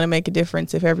that it's going to make a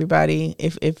difference if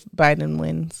Biden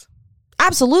wins?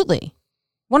 Absolutely.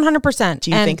 100%.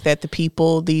 Do you think that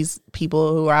these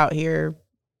people who are out here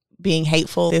being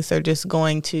hateful, are just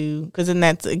going to, because then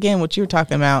that's, again, what you were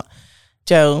talking about,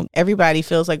 Joe, everybody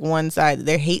feels like one side,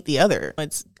 they hate the other.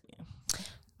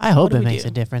 I hope it makes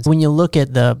a difference. When you look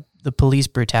at the police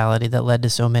brutality that led to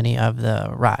so many of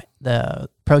the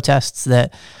protests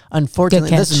that, unfortunately,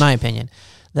 this is my opinion,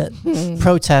 that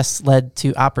protests led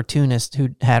to opportunists who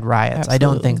had riots. Absolutely. I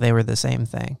don't think they were the same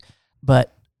thing.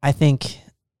 But I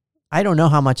don't know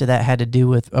how much of that had to do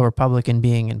with a Republican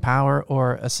being in power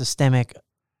or a systemic,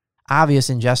 obvious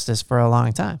injustice for a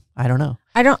long time. I don't know.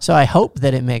 So I hope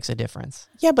that it makes a difference.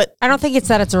 Yeah, but I don't think it's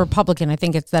that it's a Republican. I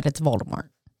think it's that it's Voldemort.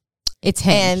 It's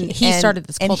him. And he started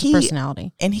this cult of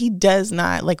personality. And he does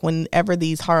not, like, whenever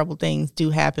these horrible things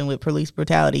do happen with police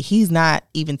brutality, he's not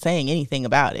even saying anything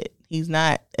about it. He's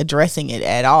not addressing it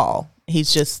at all.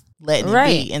 He's just letting it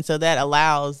be. And so that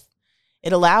allows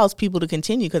people to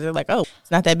continue, because they're like, oh,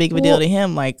 it's not that big of a deal to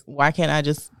him. Like, why can't I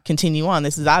just continue on?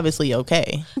 This is obviously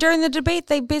okay. During the debate,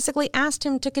 they basically asked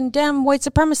him to condemn white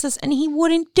supremacists, and he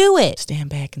wouldn't do it. Stand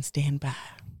back and stand by.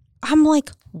 I'm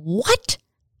like, what?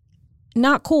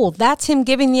 not cool. That's him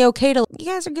giving the okay to, you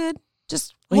guys are good.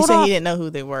 Just He hold said off. he didn't know who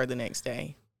they were the next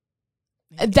day.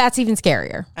 That's even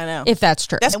scarier. I know. If that's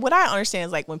true. That's what I understand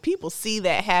is like when people see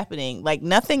that happening, like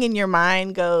nothing in your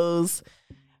mind goes,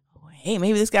 hey,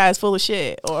 maybe this guy is full of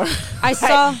shit. Or I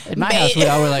saw In my house, we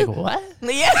all were like, what?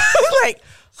 yeah, like,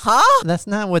 huh? That's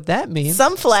not what that means.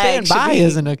 Some flag Stand by should be-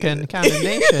 isn't a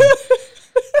condemnation.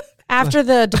 after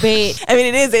the debate. I mean,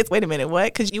 it is. It's wait a minute,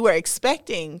 what? Because you were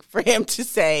expecting for him to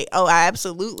say, "Oh, I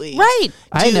absolutely." Right.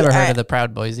 I had Dude, never heard of the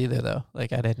Proud Boys either, though.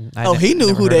 Like I didn't. Oh, he knew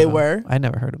never who heard they of them. were. I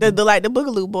never heard of The them. like the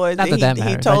Boogaloo Boys. Not that that He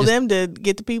matters. told I just- them to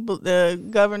get the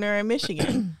governor in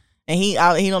Michigan, and he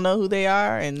don't know who they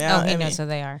are. And now He knows who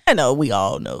they are. I know we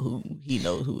all know who he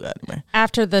knows who.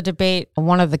 After the debate,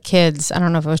 one of the kids, I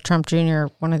don't know if it was Trump Jr. or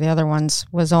one of the other ones,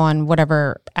 was on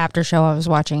whatever after show I was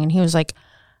watching, and he was like,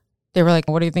 they were like,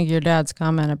 what do you think of your dad's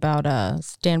comment about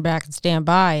stand back and stand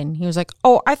by? And he was like,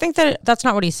 oh, I think that's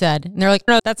not what he said. And they're like,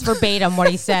 no, that's verbatim what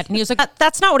he said. And he was like,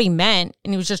 that's not what he meant.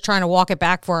 And he was just trying to walk it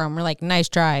back for him. We're like, nice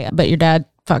try. But your dad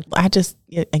fucked. I just,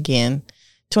 again,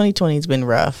 2020 has been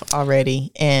rough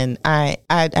already, and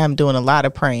I'm doing a lot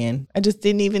of praying. It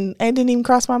didn't even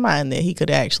cross my mind that he could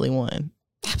have actually won.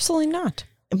 Absolutely not.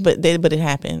 But it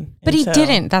happened. But And he so-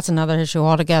 didn't. That's another issue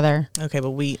altogether. Okay,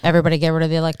 but Everybody get rid of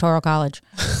the Electoral College.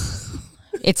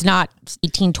 It's not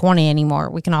 1820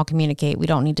 anymore. We can all communicate. We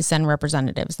don't need to send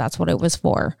representatives. That's what it was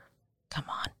for. Come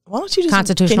on. why don't you just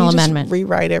Constitutional can you just amendment.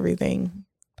 rewrite everything?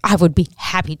 I would be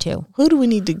happy to. Who do we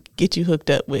need to get you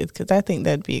hooked up with? Because I think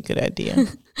that'd be a good idea.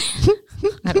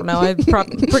 I don't know. I'm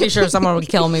pretty sure someone would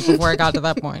kill me before I got to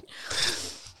that point.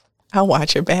 I'll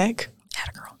watch your back.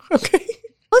 Atta girl. Okay.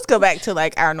 Let's go back to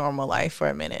like our normal life for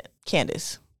a minute.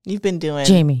 Candace, you've been doing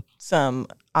Jamie. some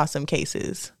awesome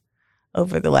cases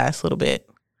over the last little bit.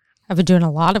 I've been doing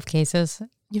a lot of cases.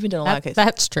 You've been doing a lot of cases.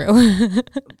 That's true.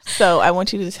 So I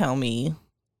want you to tell me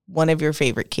one of your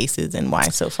favorite cases and why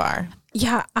so far.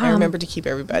 Yeah. I remember to keep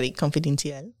everybody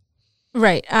confidential.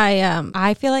 Right.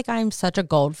 I feel like I'm such a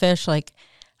goldfish. Like,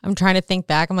 I'm trying to think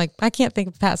back. I'm like, I can't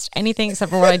think past anything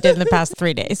except for what I did in the past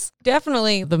 3 days.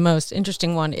 Definitely the most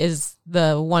interesting one is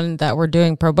the one that we're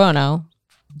doing pro bono,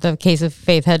 the case of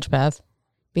Faith Hedgepeth,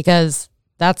 because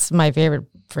that's my favorite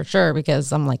for sure,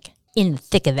 because I'm like in the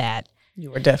thick of that. You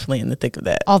were definitely in the thick of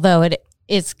that. Although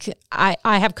I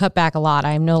have cut back a lot.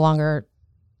 I'm no longer,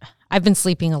 I've been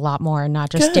sleeping a lot more and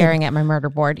not just Good. staring at my murder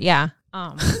board. Yeah.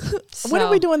 When are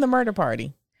we doing the murder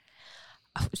party?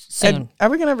 Soon. And are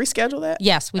we going to reschedule that?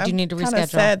 Yes, we do need to I'm kinda reschedule.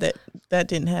 sad that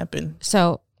didn't happen.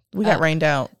 So We got rained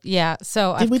out. yeah.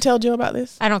 So Did we tell Joe about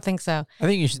this? I don't think so. I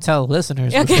think you should tell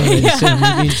listeners Okay, before they yeah. assume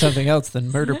you mean something else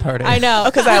than murder party. I know.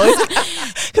 Because I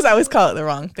always call it the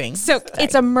wrong thing. So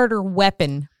it's a murder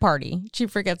weapon party. She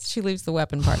leaves the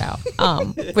weapon part out,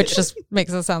 which just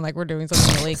makes it sound like we're doing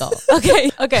something illegal.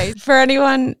 Okay. For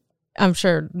anyone, I'm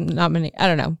sure not many, I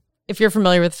don't know. If you're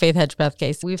familiar with the Faith Hedgepeth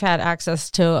case, we've had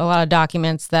access to a lot of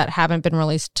documents that haven't been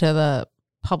released to the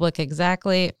public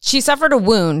exactly. She suffered a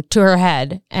wound to her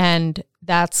head, and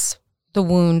that's the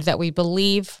wound that we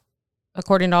believe,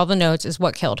 according to all the notes, is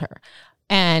what killed her.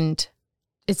 And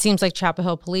it seems like Chapel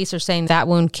Hill police are saying that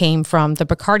wound came from the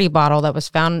Bacardi bottle that was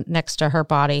found next to her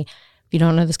body. If you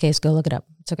don't know this case, go look it up.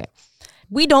 It's okay.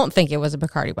 We don't think it was a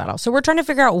Bacardi bottle. So we're trying to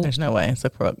figure out. There's no way it's a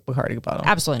Bacardi bottle.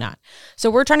 Absolutely not. So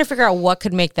we're trying to figure out what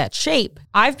could make that shape.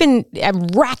 I'm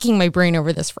racking my brain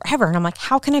over this forever. And I'm like,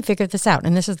 how can I figure this out?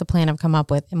 And this is the plan I've come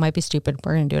up with. It might be stupid.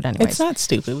 We're going to do it anyways. It's not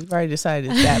stupid. We've already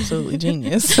decided it's absolutely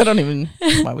genius. I don't even,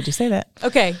 why would you say that?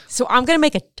 Okay. So I'm going to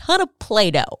make a ton of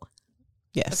Play-Doh.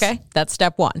 Yes. Okay. That's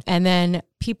step one. And then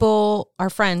people, our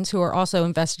friends who are also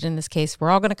invested in this case, we're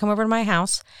all going to come over to my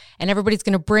house and everybody's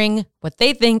going to bring what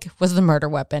they think was the murder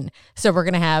weapon. So we're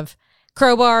going to have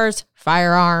crowbars,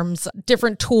 firearms,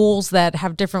 different tools that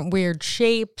have different weird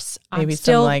shapes. Maybe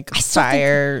some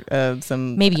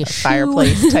maybe a shoe,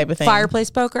 fireplace type of thing. Fireplace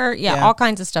poker. Yeah, all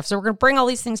kinds of stuff. So we're going to bring all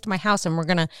these things to my house and we're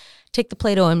going to take the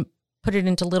Play-Doh and put it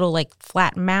into little like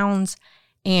flat mounds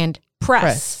and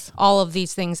press all of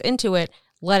these things into it,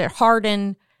 let it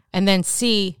harden, and then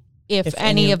see if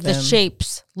any of the them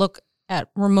shapes look at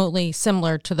remotely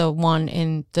similar to the one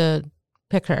in the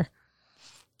picture.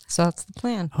 So that's the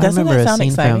plan. I Doesn't remember that a sound scene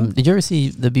exciting? from. Did you ever see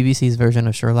the BBC's version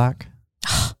of Sherlock?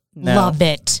 No. Love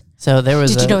it. So there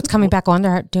was. Did you know it's coming back on?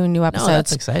 They're doing new episodes. No,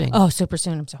 that's exciting. Oh, super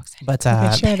soon. I'm so excited. But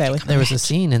Okay, share that with there me. was a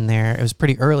scene in there. It was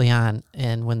pretty early on,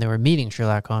 and when they were meeting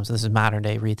Sherlock Holmes, this is modern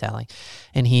day retelling,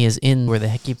 and he is in where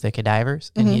they keep the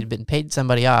cadavers, and he had been paid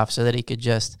somebody off so that he could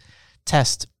just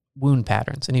test wound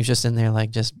patterns, and he was just in there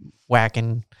like just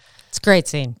whacking. It's a great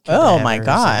scene. Oh my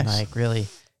cadavers and, gosh. like really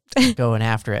going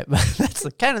after it. But that's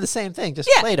kind of the same thing, just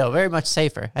Play-Doh, very much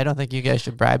safer. I don't think you guys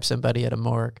should bribe somebody at a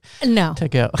morgue to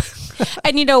go.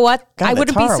 And you know what? God, I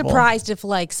wouldn't that's be horrible. surprised if,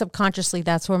 like, subconsciously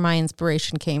that's where my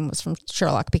inspiration came, was from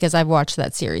Sherlock, because I've watched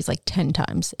that series like 10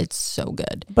 times. It's so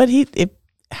good. But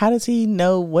how does he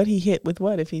know what he hit with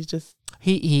what if he's just...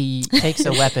 He takes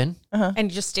a weapon And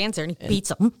he just stands there and he beats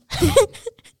them.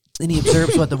 and he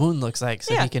observes what the wound looks like,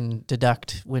 so he can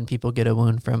deduct when people get a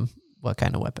wound from what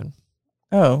kind of weapon.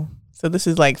 Oh, so this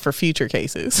is like for future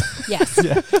cases. Yes.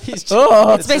 He's just,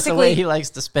 Oh. it's just the way he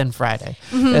likes to spend Friday.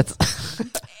 That's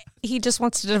He just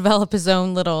wants to develop his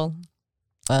own little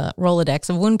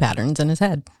Rolodex of wound patterns in his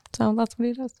head. So that's what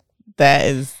he does. That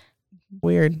is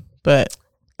weird, but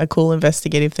a cool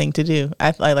investigative thing to do.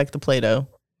 I like the Play-Doh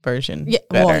version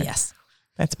better. Well, yes.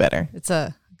 That's better. It's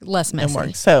a less messy.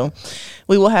 Works. So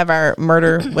we will have our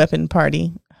murder weapon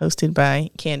party hosted by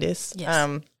Candace.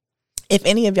 Yes. If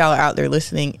any of y'all are out there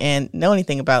listening and know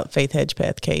anything about Faith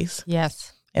Hedgepeth case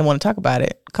Yes, and want to talk about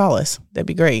it, call us. That'd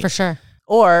be great. for sure.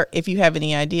 Or if you have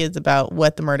any ideas about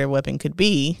what the murder weapon could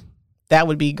be, that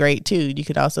would be great too. You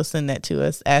could also send that to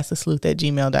us,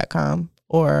 askthesleuth@gmail.com.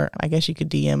 Or I guess you could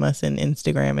DM us in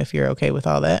Instagram if you're okay with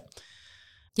all that.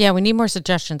 Yeah, we need more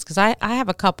suggestions, because I have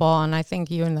a couple, and I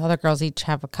think you and the other girls each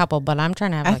have a couple, but I'm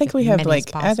trying to have I think we have many as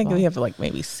possible.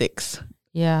 maybe 6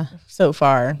 Yeah. so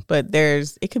far, but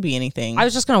it could be anything. I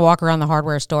was just going to walk around the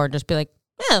hardware store and just be like,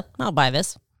 I'll buy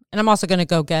this. And I'm also going to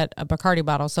go get a Bacardi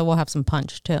bottle, so we'll have some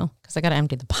punch too, because I got to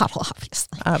empty the bottle,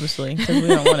 Obviously, because we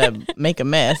don't want to make a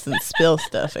mess and spill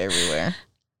stuff everywhere.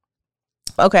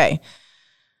 Okay.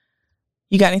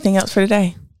 You got anything else for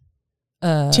today? Do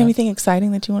you have anything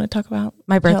exciting that you want to talk about?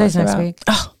 My birthday's Tell us next about? week.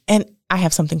 Oh, and I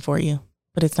have something for you,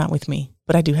 but it's not with me.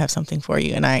 But I do have something for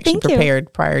you, and I actually Thank you.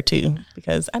 prepared prior to,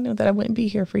 because I knew that I wouldn't be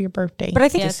here for your birthday. But I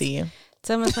think to it's- see you. It's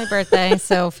almost my birthday,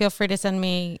 so feel free to send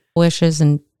me wishes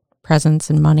and presents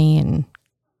and money and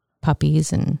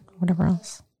puppies and whatever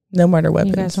else No murder you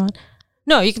weapons. guys want.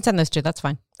 No, you can send those too. That's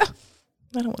fine. I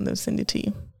don't want them to send it to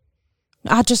you.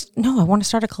 I want to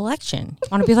start a collection. I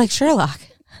want to be like Sherlock.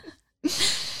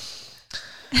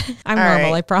 I'm All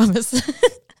normal, right. I promise.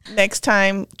 Next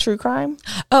time, true crime.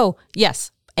 Oh,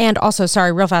 yes. And also,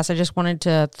 sorry, real fast, I just wanted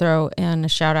to throw in a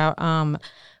shout out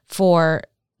for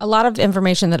a lot of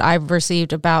information that I've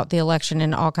received about the election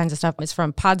and all kinds of stuff. It's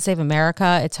from Pod Save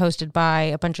America. It's hosted by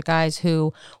a bunch of guys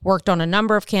who worked on a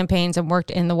number of campaigns and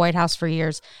worked in the White House for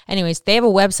years. Anyways, they have a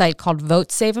website called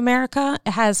Vote Save America.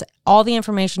 It has all the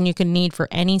information you can need for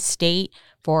any state,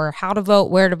 for how to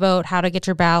vote, where to vote, how to get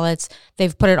your ballots.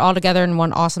 They've put it all together in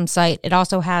one awesome site. It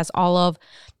also has all of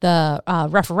the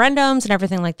referendums and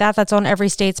everything like that that's on every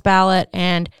state's ballot,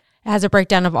 and it has a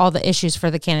breakdown of all the issues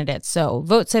for the candidates. So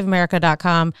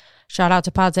votesaveamerica.com. Shout out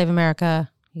to Pod Save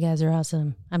America. You guys are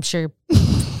awesome. I'm sure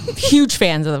huge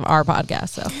fans of our podcast.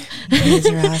 So You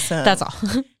guys are awesome. that's all.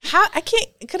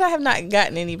 Could I have not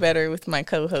gotten any better with my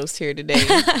co-host here today?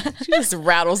 She just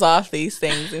rattles off these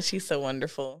things, and she's so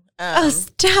wonderful.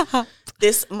 Stop.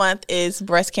 This month is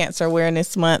Breast Cancer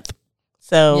Awareness Month,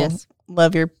 so Yes.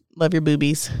 love your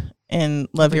boobies and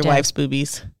love We your do. wife's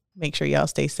boobies. Make sure y'all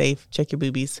stay safe. Check your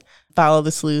boobies. Follow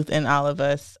the Sleuth and all of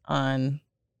us on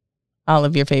all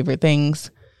of your favorite things.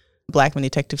 Blackman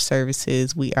Detective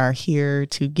Services. We are here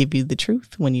to give you the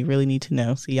truth when you really need to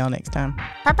know. See y'all next time.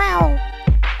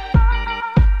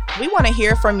 We want to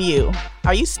hear from you.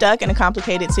 Are you stuck in a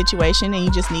complicated situation and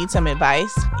you just need some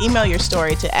advice? Email your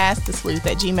story to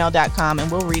askthesleuth@gmail.com and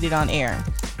we'll read it on air.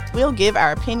 We'll give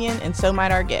our opinion, and so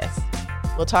might our guests.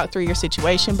 We'll talk through your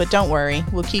situation, but don't worry,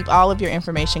 we'll keep all of your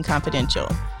information confidential.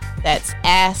 That's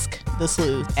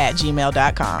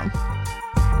askthesleuth@gmail.com.